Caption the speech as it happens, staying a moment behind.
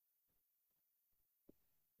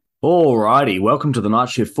Alrighty, welcome to the Night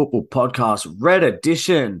Shift Football Podcast, Red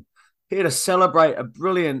Edition. Here to celebrate a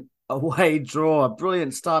brilliant away draw, a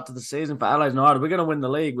brilliant start to the season for Adelaide United. We're going to win the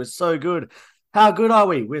league. We're so good. How good are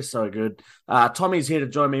we? We're so good. Tommy's here to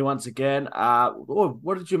join me once again.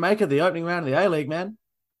 What did you make of the opening round of the A-League, man?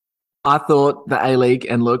 I thought the A-League,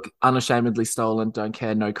 and look, unashamedly stolen, don't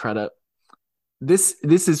care, no credit. This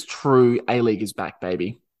is true. A-League is back,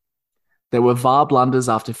 baby. There were VAR blunders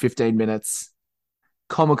after 15 minutes,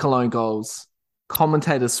 comical own goals,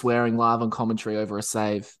 commentators swearing live on commentary over a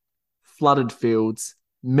save, flooded fields,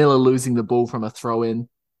 Miller losing the ball from a throw-in,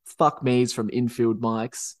 fuck me's from infield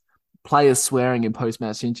mics, players swearing in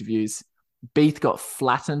post-match interviews. Beath got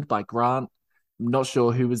flattened by Grant. I'm not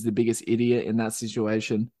sure who was the biggest idiot in that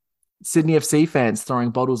situation. Sydney FC fans throwing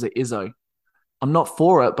bottles at Izzo. I'm not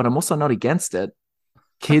for it, but I'm also not against it.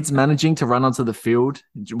 Kids managing to run onto the field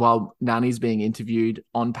while Nani's being interviewed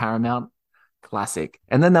on Paramount. Classic.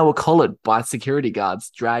 And then they were collared by security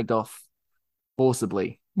guards, dragged off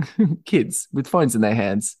forcibly. Kids with phones in their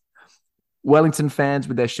hands. Wellington fans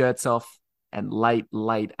with their shirts off and late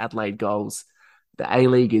Adelaide goals. The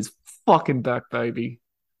A-League is fucking back, baby.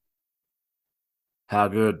 How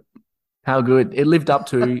good. How good. It lived up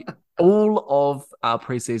to all of our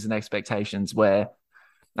preseason expectations, where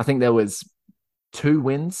I think there was 2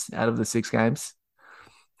 wins out of the 6 games.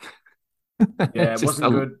 Yeah, it Just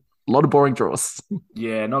wasn't good. a lot of boring draws.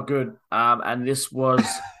 Yeah, not good. And this was,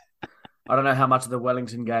 I don't know how much of the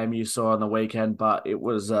Wellington game you saw on the weekend, but it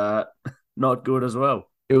was not good as well.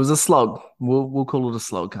 It was a slog. We'll call it a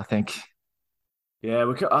slog, I think.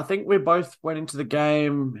 Yeah, I think we both went into the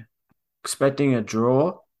game expecting a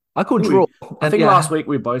draw. I called draw. I think last week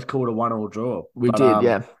we both called a 1-1 draw. We did,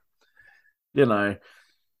 yeah. You know,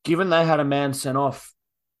 given they had a man sent off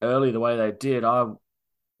early the way they did, I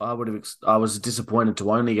was disappointed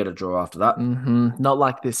to only get a draw after that. Not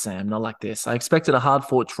like this, Sam. Not like this. I expected a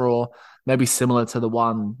hard-fought draw, maybe similar to the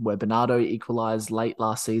one where Bernardo equalised late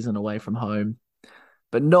last season away from home,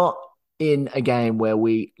 but not in a game where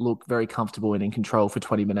we look very comfortable and in control for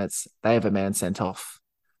 20 minutes. They have a man sent off.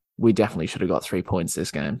 We definitely should have got 3 points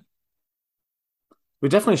this game. We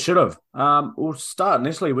definitely should have. We'll start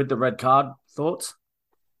initially with the red card. Thoughts?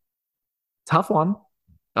 Tough one.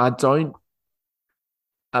 I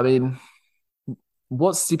mean,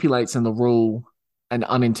 what stipulates in the rule an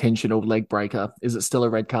unintentional leg breaker? Is it still a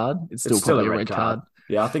red card? It's still probably a red card.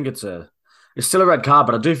 Yeah, I think it's still a red card,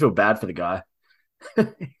 but I do feel bad for the guy.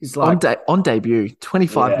 He's like on debut,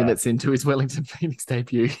 25 minutes into his Wellington Phoenix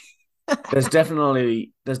debut. there's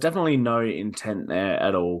definitely no intent there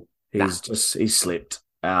at all. He's slipped.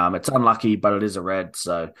 It's unlucky, but it is a red.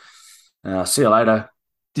 So see you later.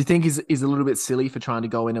 Do you think he's a little bit silly for trying to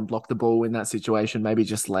go in and block the ball in that situation? Maybe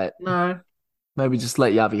just let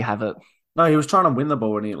Yavi have it. No, he was trying to win the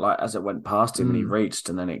ball, and he as it went past him, and he reached,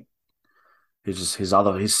 and then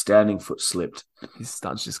his standing foot slipped. His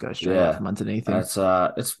studs just go straight out from underneath him.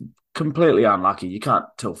 It's completely unlucky. You can't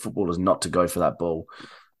tell footballers not to go for that ball.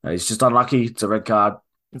 He's just unlucky. It's a red card.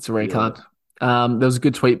 It's a red card. There was a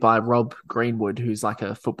good tweet by Rob Greenwood, who's like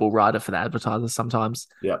a football writer for the Advertisers sometimes.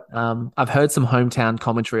 Yeah. I've heard some hometown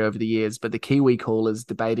commentary over the years, but the Kiwi callers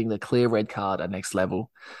debating the clear red card are next level.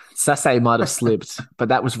 Sasse might have slipped, but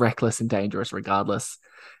that was reckless and dangerous regardless.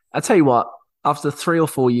 I tell you what, after 3 or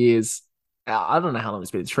 4 years, I don't know how long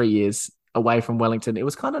it's been, 3 years away from Wellington, it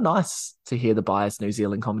was kind of nice to hear the biased New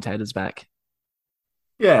Zealand commentators back.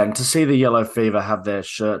 Yeah, and to see the Yellow Fever have their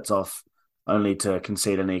shirts off only to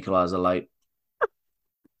concede an equaliser late.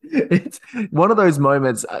 It's one of those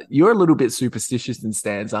moments. You're a little bit superstitious in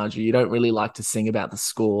stands, aren't you? You don't really like to sing about the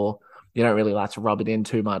score. You don't really like to rub it in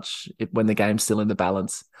too much when the game's still in the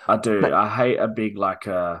balance. I do. I hate a big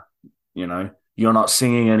you're not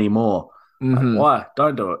singing anymore. Why?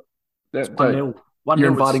 Don't do it. It's 1-0.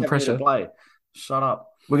 You're inviting pressure. Play. Shut up.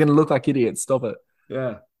 We're going to look like idiots. Stop it.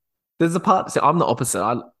 Yeah. There's a part. So I'm the opposite.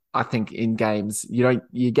 I think in games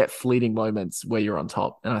you get fleeting moments where you're on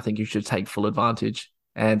top, and I think you should take full advantage.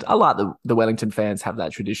 And I like the Wellington fans have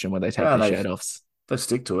that tradition where they take their shirt offs. They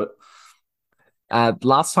stick to it.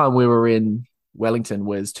 Last time we were in Wellington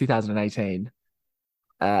was 2018.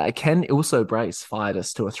 Ken Ilso-Brace fired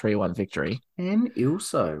us to a 3-1 victory. Ken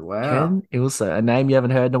Ilso, wow. Ken Ilso, a name you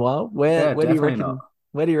haven't heard in a while. Where do you reckon? Not.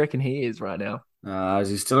 Where do you reckon he is right now? Is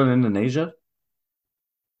he still in Indonesia?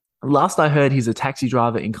 Last I heard, he's a taxi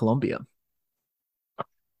driver in Colombia.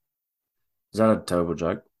 Is that a terrible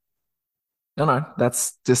joke? No,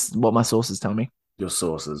 that's just what my sources tell me. Your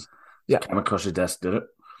sources? Yeah. Came across your desk, did it?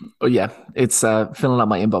 Oh yeah, it's filling up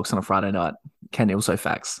my inbox on a Friday night. Ken Ilso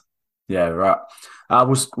facts. Yeah, right.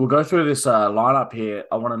 We'll go through this lineup here.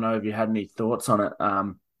 I want to know if you had any thoughts on it.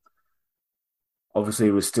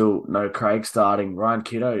 Obviously, with still no Craig starting. Ryan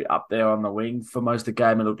Kiddo up there on the wing for most of the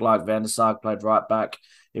game. It looked like Van der Sar played right back,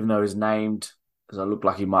 even though he's named, because it looked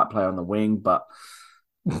like he might play on the wing. But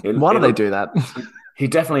Why do it they looked do that? he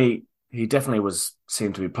definitely was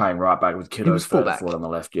seemed to be playing right back with He Kiddo was further fullback. forward on the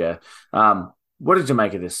left. Yeah. What did you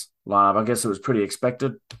make of this lineup? I guess it was pretty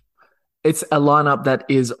expected. It's a lineup that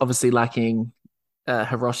is obviously lacking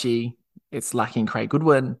Hiroshi. It's lacking Craig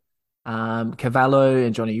Goodwin. Cavallo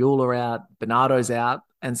and Johnny Yule are out. Bernardo's out.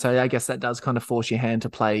 And so I guess that does kind of force your hand to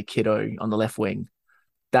play Kiddo on the left wing.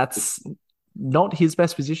 That's not his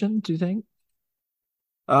best position, do you think?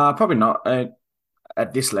 Probably not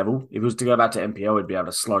at this level. If it was to go back to MPL, we'd be able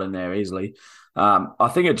to slot in there easily. I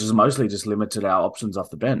think it just mostly just limited our options off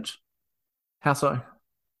the bench. How so?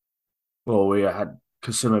 Well, we had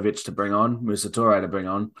Kasumovic to bring on, Musa Toure to bring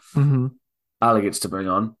on, Mm-hmm. Aligits to bring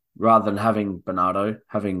on, rather than having Bernardo,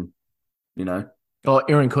 having, you know, Or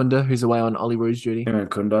Aaron Kunda, who's away on Ollie Rouge duty. Aaron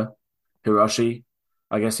Kunda, Hiroshi.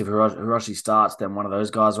 I guess if Hiroshi starts, then one of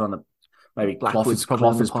those guys are on the maybe Blackwood's probably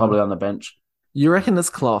on Clough the is probably pile. on the bench. You reckon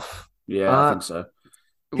this Clough? Yeah, I Uh, think so.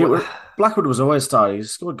 He, wh- Blackwood was always starting. He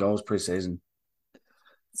scored goals pre-season.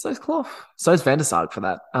 so's Clough. So's Van der Sar for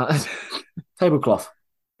that. Tablecloth.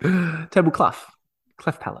 Table Clough.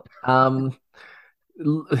 Cleft palate.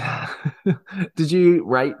 Did you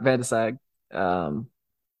rate Van der Sar?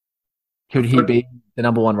 Could he be the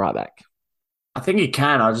number one right back? I think he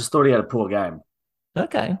can. I just thought he had a poor game.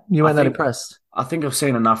 Okay. You I weren't that think impressed. I think I've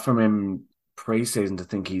seen enough from him pre-season to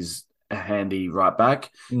think he's a handy right back.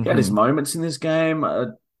 He had his Mm-hmm. moments in this game. I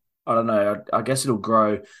don't know. I guess it'll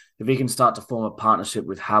grow if he can start to form a partnership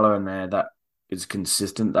with Haller in there that is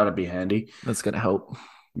consistent. That'd be handy. That's going to help.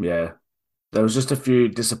 Yeah, there was just a few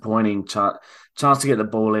disappointing chance to get the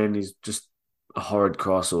ball in. He's just a horrid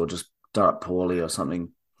cross or just done it poorly or something.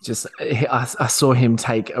 Just I saw him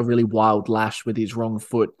take a really wild lash with his wrong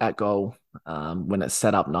foot at goal when it's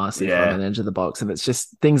set up nicely from Yeah, an edge of the box, and it's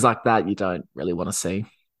just things like that you don't really want to see.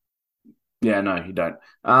 yeah, no, you don't.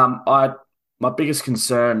 I my biggest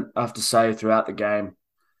concern I have to say throughout the game,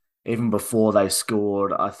 even before they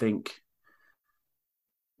scored, I think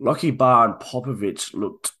Lockie Bar and Popovic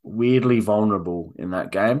looked weirdly vulnerable in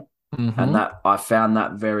that game, and Mm-hmm. that I found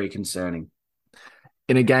that very concerning.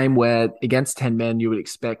 In a game where against 10 men, you would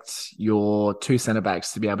expect your two centre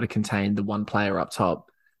backs to be able to contain the one player up top.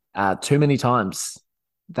 Too many times,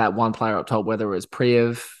 that one player up top, whether it was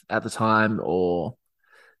Priev at the time or,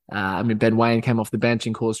 Ben Wayne came off the bench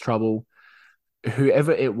and caused trouble.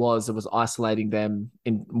 Whoever it was isolating them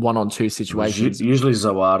in one-on-two It was situations. usually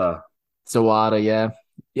Zawada. Zawada, yeah.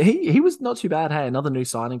 Yeah, he was not too bad. Hey, another new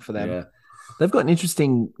signing for them. Yeah, They've got an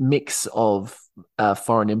interesting mix of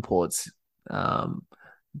foreign imports. Um,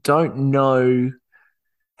 don't know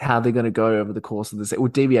how they're going to go over the course of this. It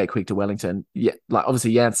would deviate quick to Wellington. Yeah, like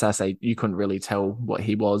obviously Jan Sasse, you couldn't really tell what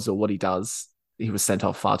he was or what he does. He was sent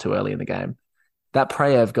off far too early in the game. That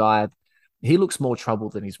Prayev guy, he looks more trouble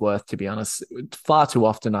than he's worth, to be honest. Far too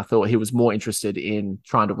often, I thought he was more interested in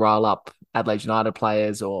trying to rile up Adelaide United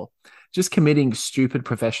players or just committing stupid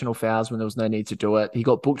professional fouls when there was no need to do it. He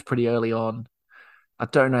got booked pretty early on. I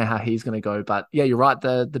don't know how he's going to go, but yeah, you're right.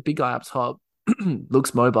 The big guy up top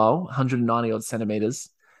looks mobile, 190 odd centimeters.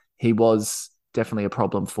 He was definitely a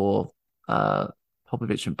problem for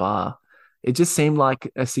Popovic and Barr. It just seemed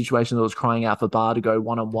like a situation that was crying out for Barr to go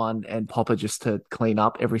one on one and Popper just to clean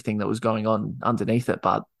up everything that was going on underneath it,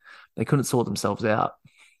 but they couldn't sort themselves out.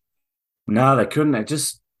 no, they couldn't. They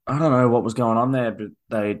just I don't know what was going on there,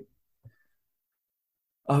 but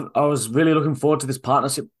I was really looking forward to this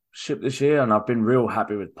partnership this year, and I've been real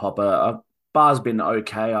happy with Popper. Bar's been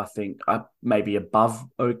okay, I think. Maybe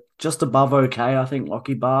just above okay. I think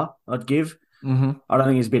Lockie Bar I'd give. Mm-hmm. I don't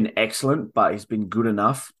think he's been excellent, but he's been good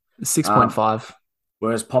enough. Um, 6.5.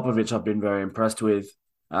 Whereas Popovic, I've been very impressed with,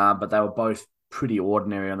 but they were both pretty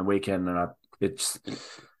ordinary on the weekend, and it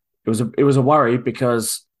was a worry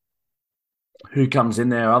because who comes in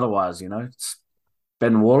there otherwise? It's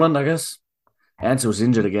Ben Warland, I guess. Ansell's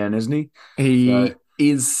injured again, isn't he? So He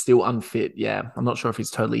is still unfit. Yeah. I'm not sure if he's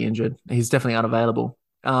totally injured. He's definitely unavailable.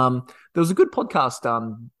 There was a good podcast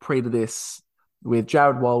done pre to this with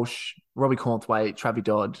Jared Walsh, Robbie Cornthwaite, Travis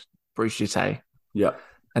Dodd, Bruce Jitte, yeah,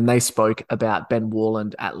 and they spoke about Ben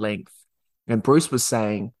Warland at length. And Bruce was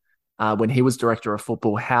saying when he was director of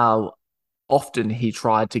football, how often he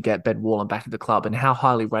tried to get Ben Warland back at the club and how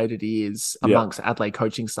highly rated he is yeah. amongst Adelaide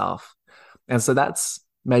coaching staff. And so that's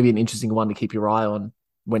maybe an interesting one to keep your eye on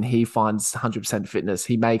when he finds 100% fitness.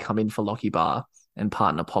 He may come in for Lockie Bar and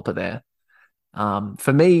partner Popper there.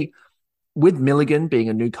 For me, with Milligan being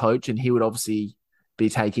a new coach, and he would obviously be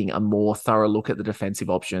taking a more thorough look at the defensive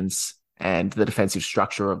options and the defensive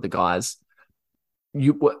structure of the guys.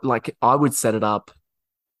 I would set it up,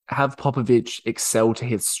 have Popovic excel to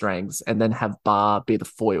his strengths, and then have Bar be the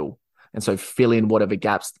foil. And so fill in whatever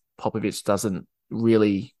gaps Popovic doesn't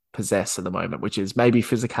really possess at the moment, which is maybe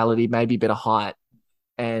physicality, maybe a bit of height,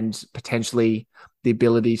 and potentially the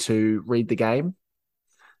ability to read the game.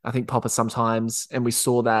 I think Popper sometimes, and we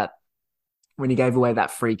saw that when he gave away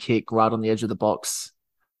that free kick right on the edge of the box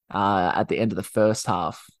at the end of the first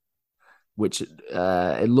half, which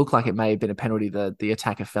it looked like it may have been a penalty. The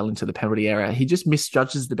attacker fell into the penalty area. He just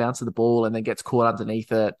misjudges the bounce of the ball and then gets caught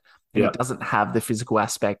underneath it. And he doesn't have the physical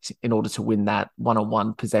aspect in order to win that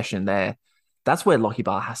one-on-one possession there. That's where Lockie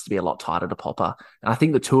Bar has to be a lot tighter to Popper. And I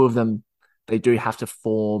think the two of them, they do have to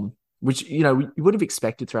form, which, you would have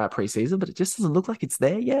expected throughout preseason, but it just doesn't look like it's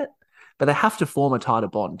there yet. But they have to form a tighter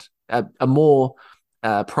bond, a more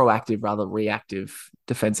proactive rather reactive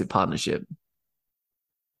defensive partnership.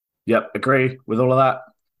 Yep, agree with all of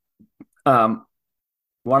that.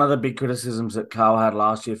 One of the big criticisms that Carl had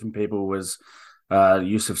last year from people was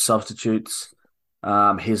use of substitutes.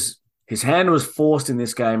 His hand was forced in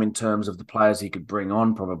this game in terms of the players he could bring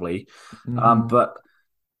on, probably. But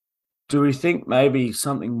do we think maybe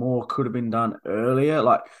something more could have been done earlier?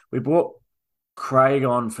 Like, we brought Craig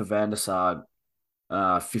on for Van der Sar,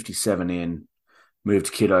 57 in,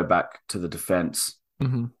 moved Kiddo back to the defence,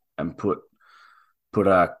 and put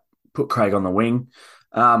Craig on the wing.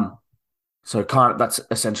 So kind of that's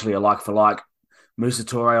essentially a like for like. Moussa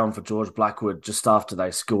Touré on for George Blackwood just after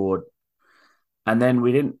they scored. And then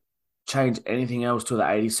we didn't change anything else till the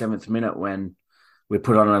 87th minute when we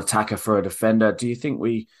put on an attacker for a defender. Do you think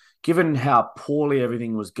given how poorly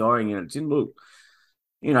everything was going, and it didn't look,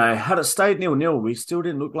 had it stayed 0-0, we still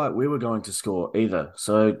didn't look like we were going to score either.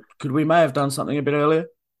 So could we may have done something a bit earlier?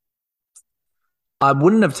 I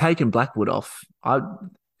wouldn't have taken Blackwood off.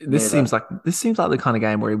 This seems like the kind of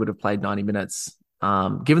game where he would have played 90 minutes.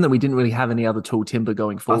 Given that we didn't really have any other tall timber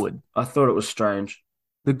going forward. I thought it was strange.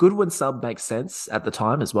 The Goodwin sub makes sense at the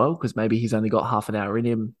time as well, because maybe he's only got half an hour in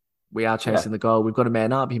him. We are chasing the goal. We've got a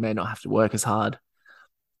man up. He may not have to work as hard.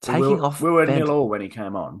 We were 0-0 when he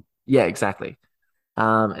came on. Yeah, exactly.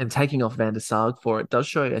 And taking off Van der Sar for it does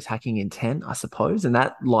show attacking intent, I suppose, and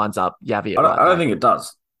that lines up Javier. I don't think it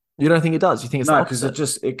does. You don't think it does? You think it's no? Because it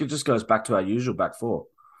just goes back to our usual back four,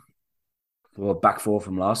 or back four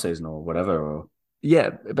from last season, or whatever.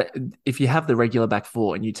 Yeah, but if you have the regular back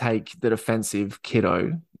four and you take the defensive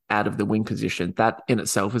Kiddo out of the wing position, that in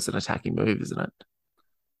itself is an attacking move, isn't it?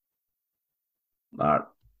 Not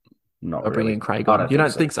or really. Bringing Craig on. You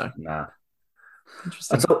don't think so? Nah.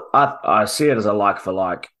 Interesting. I see it as a like for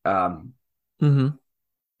like.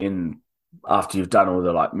 In after you've done all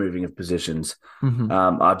the moving of positions,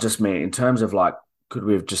 I just mean in terms of could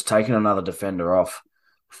we have just taken another defender off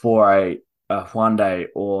for a Juande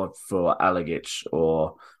or for Alagic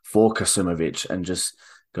or for Kasumovic and just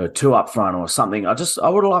go two up front or something. I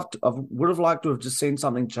would have liked to have just seen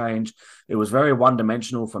something change. It was very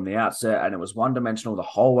one-dimensional from the outset, and it was one-dimensional the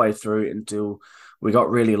whole way through until we got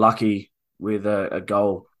really lucky with a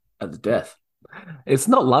goal at the death. It's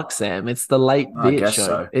not luck, Sam. It's the late bitch show.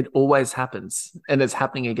 So. It always happens, and it's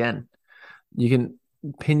happening again. You can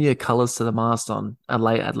pin your colours to the mast on a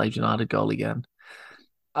late Adelaide United goal again.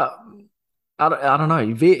 I don't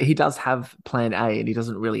know. He does have plan A, and he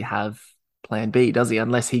doesn't really have plan B, does he?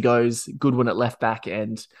 Unless he goes Goodwin at left back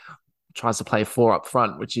and tries to play four up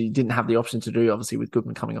front, which he didn't have the option to do, obviously, with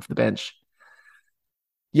Goodwin coming off the bench.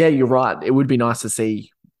 Yeah, you're right. It would be nice to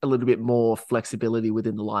see a little bit more flexibility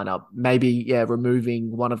within the lineup. Maybe,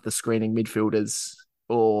 removing one of the screening midfielders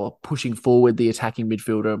or pushing forward the attacking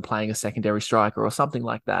midfielder and playing a secondary striker or something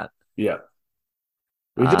like that. Yeah.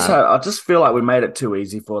 I just feel like we made it too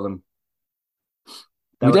easy for them.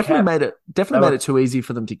 We definitely made it too easy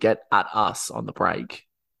for them to get at us on the break.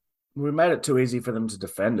 We made it too easy for them to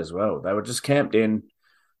defend as well. They were just camped in.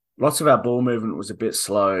 Lots of our ball movement was a bit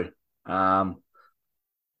slow.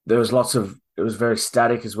 It was very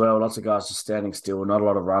static as well. Lots of guys just standing still, not a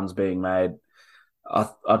lot of runs being made. I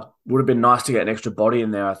would have been nice to get an extra body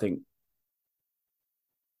in there, I think.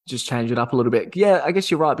 Just change it up a little bit. Yeah, I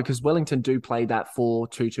guess you're right, because Wellington do play that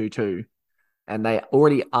 4-2-2-2, and they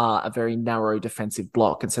already are a very narrow defensive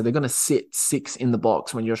block. And so they're going to sit 6 in the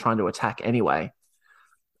box when you're trying to attack anyway.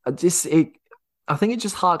 I think it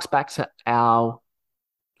just harks back to our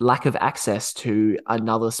lack of access to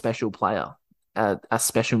another special player. A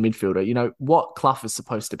special midfielder, what Clough is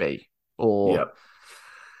supposed to be. Or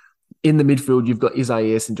in the midfield, you've got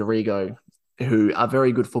Isaias and Dorigo, who are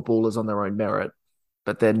very good footballers on their own merit,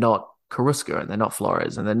 but they're not Karuska and they're not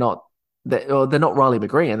Flores and they're not they're not Riley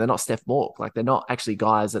McGree and they're not Steph Mork. Like they're not actually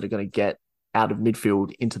guys that are going to get out of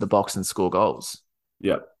midfield into the box and score goals.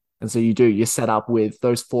 Yep. And so you set up with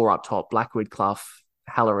those four up top: Blackwood, Clough,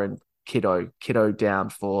 Halloran, Kiddo down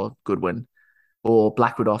for Goodwin, or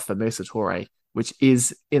Blackwood off for Musa Torre, which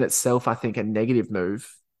is in itself, I think, a negative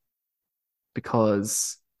move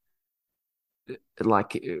because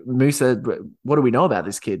like Musa, what do we know about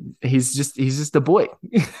this kid? He's just a boy.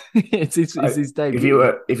 it's his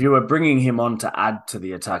debut. If you were bringing him on to add to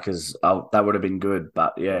the attackers, that would have been good.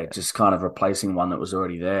 But yeah, just kind of replacing one that was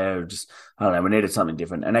already there. Just I don't know. We needed something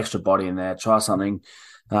different, an extra body in there. Try something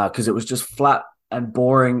because it was just flat and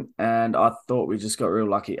boring. And I thought we just got real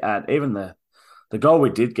lucky. And even the goal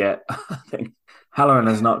we did get, I think Halloran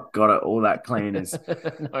has not got it all that clean.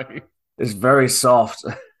 No. It's very soft.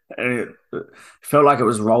 And it felt like it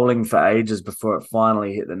was rolling for ages before it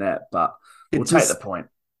finally hit the net, but we'll take the point.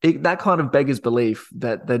 That kind of beggars belief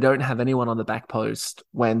that they don't have anyone on the back post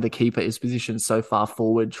when the keeper is positioned so far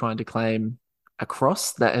forward trying to claim a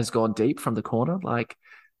cross that has gone deep from the corner. Like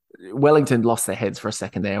Wellington lost their heads for a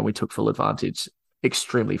second there and we took full advantage.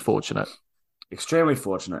 Extremely fortunate. Extremely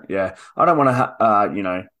fortunate, yeah. I don't want to,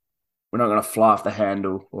 we're not going to fly off the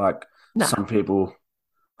handle like some people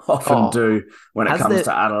often do when it comes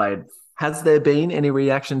to Adelaide. Has there been any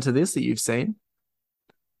reaction to this that you've seen?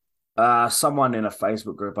 Someone in a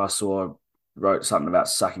Facebook group I saw wrote something about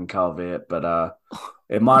sucking Calvert, but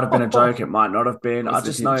it might have been a joke. It might not have been. I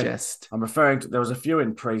just know I'm referring to, there was a few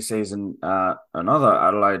in pre-season. Another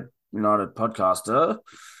Adelaide United podcaster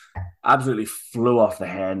absolutely flew off the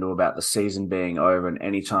handle about the season being over and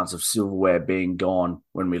any chance of silverware being gone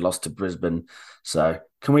when we lost to Brisbane. So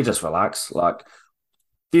can we just relax? Like,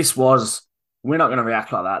 we're not going to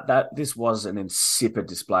react like that. This was an insipid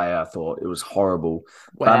display. I thought it was horrible.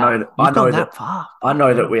 Wow. I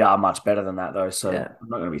know that we are much better than that though. So I'm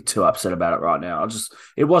not going to be too upset about it right now.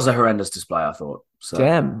 It was a horrendous display, I thought. So.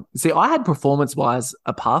 Damn. See, I had performance-wise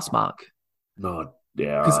a pass mark. No,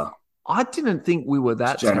 yeah. Because I didn't think we were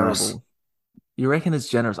that terrible. You reckon it's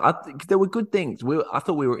generous? I think there were good things. I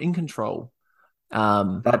thought we were in control.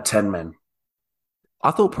 That 10 men. I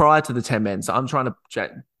thought prior to the 10 men, so I'm trying to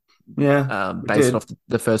based it off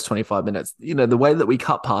the first 25 minutes. The way that we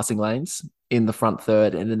cut passing lanes in the front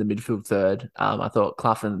third and in the midfield third, I thought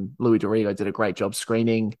Clough and Louis Dorigo did a great job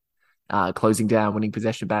screening, closing down, winning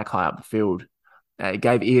possession back high up the field. It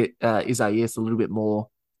gave Isaias a little bit more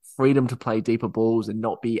freedom to play deeper balls and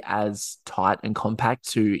not be as tight and compact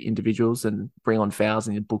to individuals and bring on fouls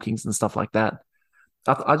and bookings and stuff like that.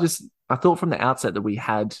 I thought from the outset that we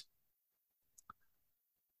had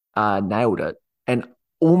nailed it, and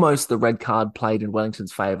almost the red card played in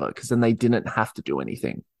Wellington's favour because then they didn't have to do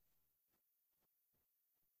anything.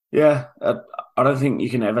 Yeah, I don't think you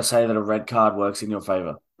can ever say that a red card works in your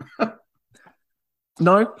favour.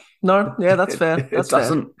 No, yeah, that's fair.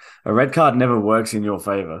 A red card never works in your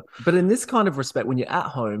favour. But in this kind of respect, when you're at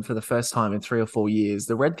home for the first time in 3 or 4 years,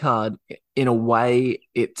 the red card, in a way,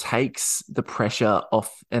 it takes the pressure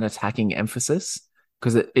off an attacking emphasis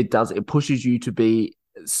because it pushes you to be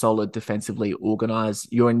solid defensively organized.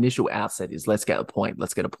 Your initial outset is let's get a point,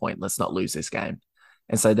 let's not lose this game.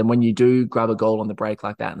 And so then when you do grab a goal on the break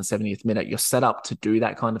like that in the 70th minute, you're set up to do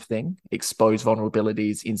that kind of thing, expose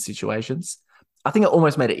vulnerabilities in situations. I think it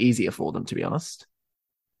almost made it easier for them, to be honest.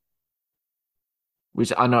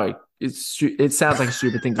 Which I know it sounds like a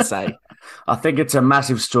stupid thing to say. I think it's a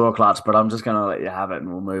massive straw clutch, but I'm just going to let you have it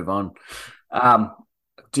and we'll move on.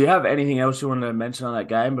 Do you have anything else you want to mention on that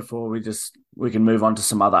game before we can move on to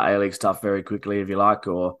some other A-League stuff very quickly, if you like?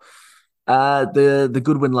 Or the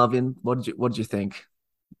Goodwin Love-in, what did you think?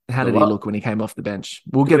 How did he look when he came off the bench?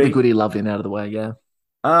 We'll get the Goody Love-in out of the way, yeah.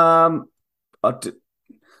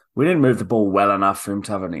 We didn't move the ball well enough for him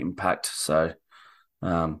to have an impact, so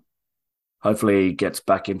hopefully he gets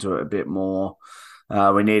back into it a bit more.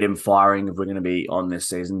 We need him firing if we're going to be on this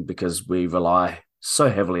season because we rely so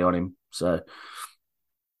heavily on him. So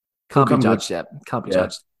can't be judged yet. Can't be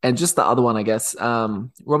judged. And just the other one, I guess,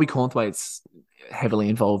 Robbie Cornthwaite's heavily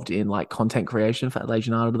involved in like content creation for Adelaide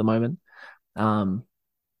United at the moment.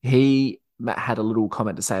 He had a little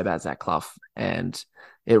comment to say about Zach Clough, and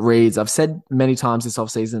it reads, I've said many times this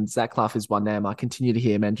offseason, Zach Clough is one name I continue to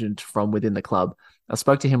hear mentioned from within the club. I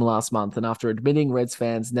spoke to him last month, and after admitting Reds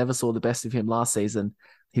fans never saw the best of him last season,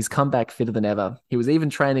 he's come back fitter than ever. He was even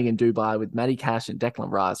training in Dubai with Matty Cash and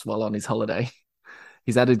Declan Rice while on his holiday.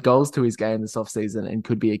 He's added goals to his game this offseason and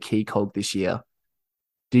could be a key cog this year.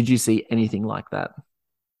 Did you see anything like that?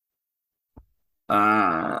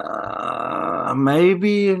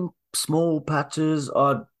 Maybe in small patches.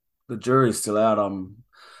 The jury's still out. I'm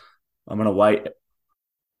going to wait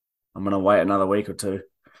I'm going to wait another week or two.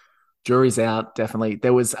 Jury's out, definitely.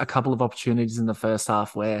 There was a couple of opportunities in the first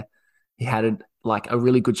half where he had a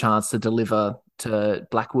really good chance to deliver to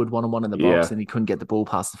Blackwood one-on-one in the box, Yeah. and he couldn't get the ball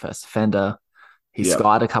past the first defender. He Yep.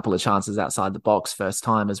 skied a couple of chances outside the box first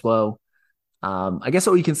time as well. I guess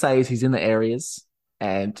all you can say is he's in the areas,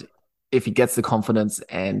 and if he gets the confidence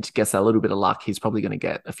and gets that little bit of luck, he's probably going to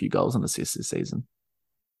get a few goals and assists this season.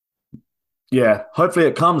 Yeah. Hopefully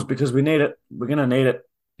it comes because we need it. We're going to need it.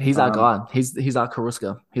 He's our guy. He's our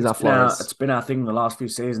Karuska. He's our Flores. It's been our thing the last few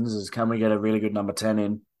seasons is can we get a really good number 10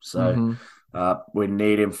 in? So we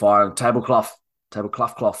need him firing. Tablecloth.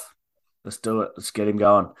 Let's do it. Let's get him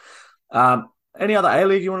going. Any other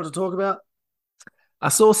A-League you wanted to talk about? I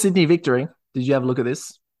saw Sydney victory. Did you have a look at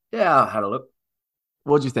this? Yeah, I had a look.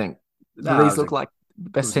 What do you think? Do these look like the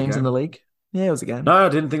best teams in the league? Yeah, it was a game. No, I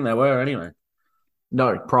didn't think they were anyway.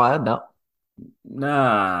 No, prior, no.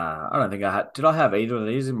 Nah, I don't think I had. Did I have either of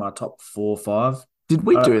these in my top 4 or 5? Did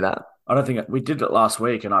we do that? I don't think we did it last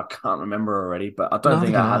week, and I can't remember already. But I don't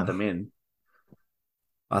think I had them in.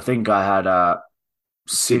 I think I had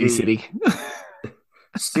City,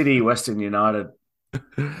 City, Western United,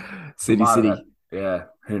 City. Yeah,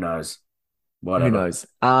 who knows? Whatever. Who knows?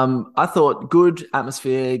 I thought good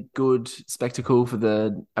atmosphere, good spectacle for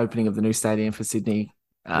the opening of the new stadium for Sydney.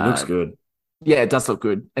 It looks good. Yeah, it does look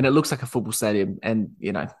good. And it looks like a football stadium. And,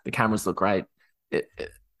 the cameras look great.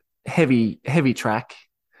 Heavy track,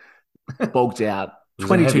 bogged out.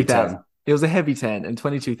 22,000. It was a heavy 10 and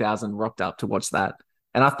 22,000 rocked up to watch that.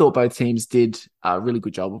 And I thought both teams did a really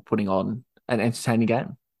good job of putting on an entertaining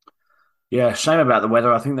game. Yeah, shame about the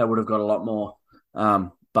weather. I think they would have got a lot more.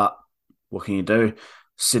 But what can you do?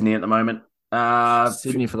 Sydney at the moment.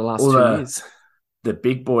 Sydney for the last 2 years. The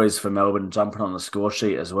big boys for Melbourne jumping on the score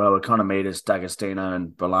sheet as well. Economides, D'Agostino, and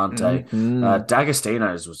Brillante.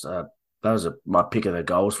 D'Agostino's was my pick of the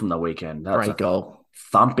goals from the weekend. That Great was a goal,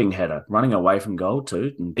 thumping header, running away from goal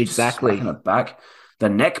too, and exactly it back. The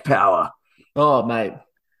neck power. Oh mate,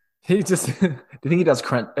 he just. Do you think he does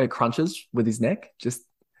crunches with his neck? Just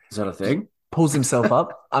is that a thing? Pulls himself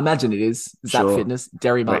up. I imagine it is. Is that fitness?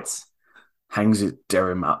 Derry Mutts. Hangs it.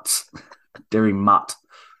 Derry Mutts. Derry Mutt.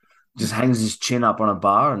 Just hangs his chin up on a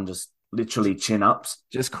bar and just literally chin ups.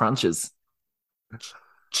 Just crunches.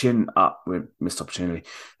 Chin up. We missed opportunity.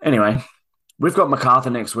 Anyway, we've got Macarthur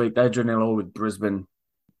next week. They drew 0-0 with Brisbane.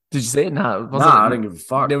 Did you see it? No. I didn't give a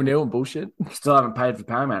fuck. 0-0 and bullshit. Still haven't paid for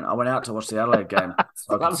Paramount. I went out to watch the Adelaide game.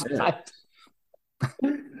 So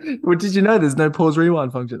well, did you know there's no pause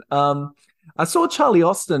rewind function? I saw Charlie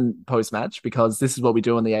Austin post-match because this is what we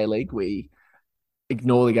do in the A-League. We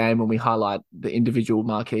ignore the game when we highlight the individual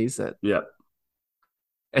marquees.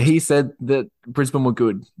 He said that Brisbane were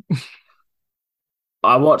good.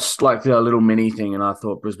 I watched the little mini thing and I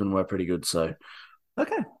thought Brisbane were pretty good. So,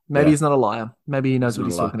 okay. Maybe he's not a liar. Maybe he knows what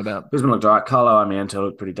he's talking about. Brisbane looked all right. Carlo Armiento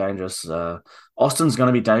looked pretty dangerous. Austin's going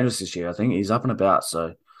to be dangerous this year. I think he's up and about.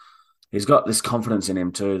 So he's got this confidence in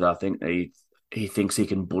him too that I think he thinks he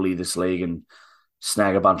can bully this league and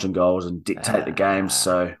snag a bunch of goals and dictate the games.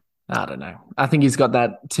 So I don't know. I think he's got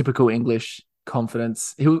that typical English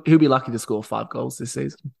confidence. He'll be lucky to score 5 goals this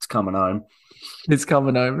season. It's coming home. It's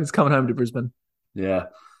coming home to Brisbane. Yeah.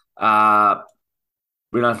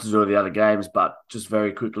 We don't have to do the other games, but just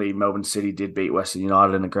very quickly, Melbourne City did beat Western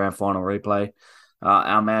United in the grand final replay.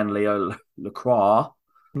 Our man Leo Lacroix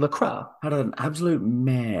had an absolute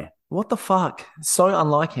mare. What the fuck? So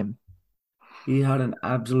unlike him. He had an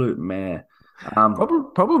absolute mare.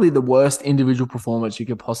 Probably the worst individual performance you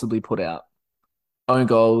could possibly put out. Own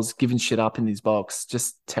goals, giving shit up in his box,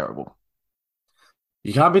 just terrible.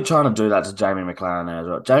 You can't be trying to do that to Jamie McLaren there as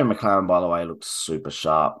well. Jamie McLaren, by the way, looked super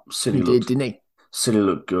sharp. Didn't he? City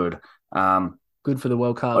looked good. Good for the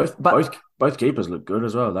World Cup. Both keepers looked good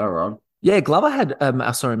as well. They were on. Yeah, Glover had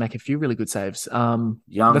make a few really good saves. Young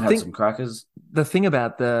had some crackers. The thing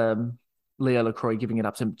about the Leo Lacroix giving it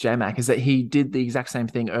up to J-Mac is that he did the exact same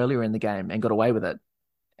thing earlier in the game and got away with it.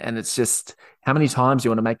 And it's just how many times you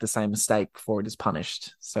want to make the same mistake before it is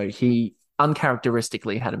punished. So he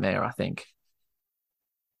uncharacteristically had a mare, I think.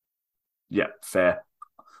 Yeah, fair.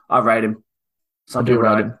 I rate him. Some people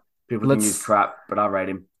rate him. People think he's crap, but I rate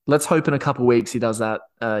him. Let's hope in a couple of weeks he does that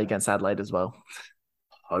against Adelaide as well.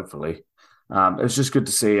 Hopefully. It's just good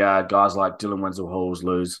to see guys like Dylan Wenzel-Halls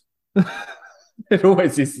lose. It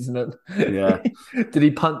always is, isn't it? Yeah. Did he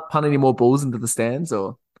punt any more balls into the stands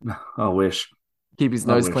or? I wish. Keep his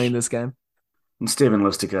nose clean this game. And Stephen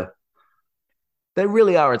Lustica. They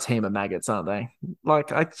really are a team of maggots, aren't they? No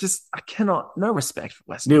respect for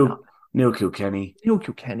Western. Neil Kilkenny.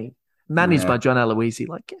 Managed by John Aloisi.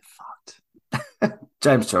 Get fucked.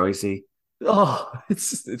 James Troisi. Oh,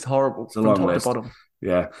 it's horrible It's a from long top to list. bottom.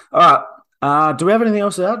 Yeah. All right. Do we have anything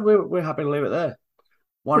else to add? We're happy to leave it there.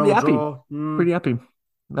 One Pretty all happy. draw. Pretty happy.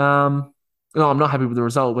 No, I'm not happy with the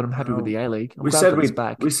result, but I'm happy with Well, the A League. I'm we glad said that it's we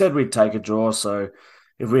back. said we'd take a draw. So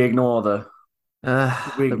if we ignore The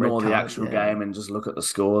red the card, actual yeah. game and just look at the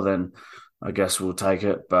score, then I guess we'll take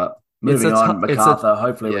it. But It's moving a on, tough. It's a MacArthur.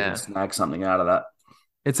 Hopefully we can yeah. snag something out of that.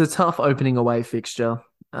 It's a tough opening away fixture.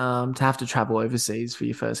 To have to travel overseas for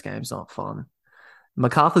your first game is not fun.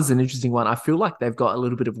 MacArthur's an interesting one. I feel like they've got a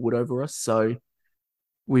little bit of wood over us, so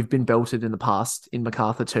we've been belted in the past in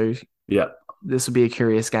MacArthur too. Yeah. This will be a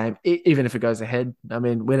curious game, even if it goes ahead. I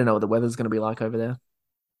mean, we don't know what the weather's going to be like over there.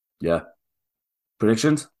 Yeah.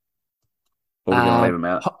 Predictions? Or we're gonna leave them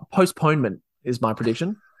out. Postponement is my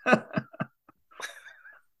prediction. It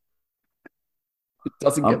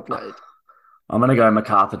doesn't I'm, get played. I'm gonna go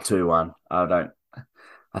MacArthur 2-1.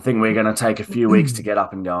 I think we're gonna take a few weeks to get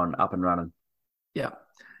up and going, up and running. Yeah.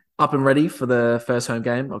 Up and ready for the first home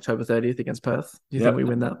game, October 30th against Perth. Do you think we Yep.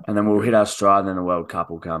 win that? And then we'll hit our stride, and then the World Cup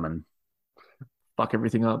will come and Fuck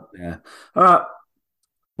everything up. yeah. All right.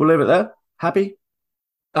 We'll leave it there. Happy?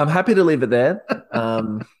 I'm happy to leave it there.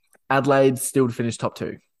 Adelaide still to finish top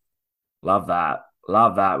two. Love that.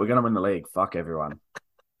 Love that. We're gonna win the league. Fuck everyone.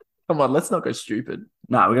 Come on, let's not go stupid.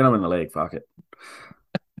 No, we're gonna win the league. Fuck it.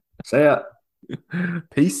 See ya.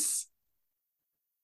 Peace.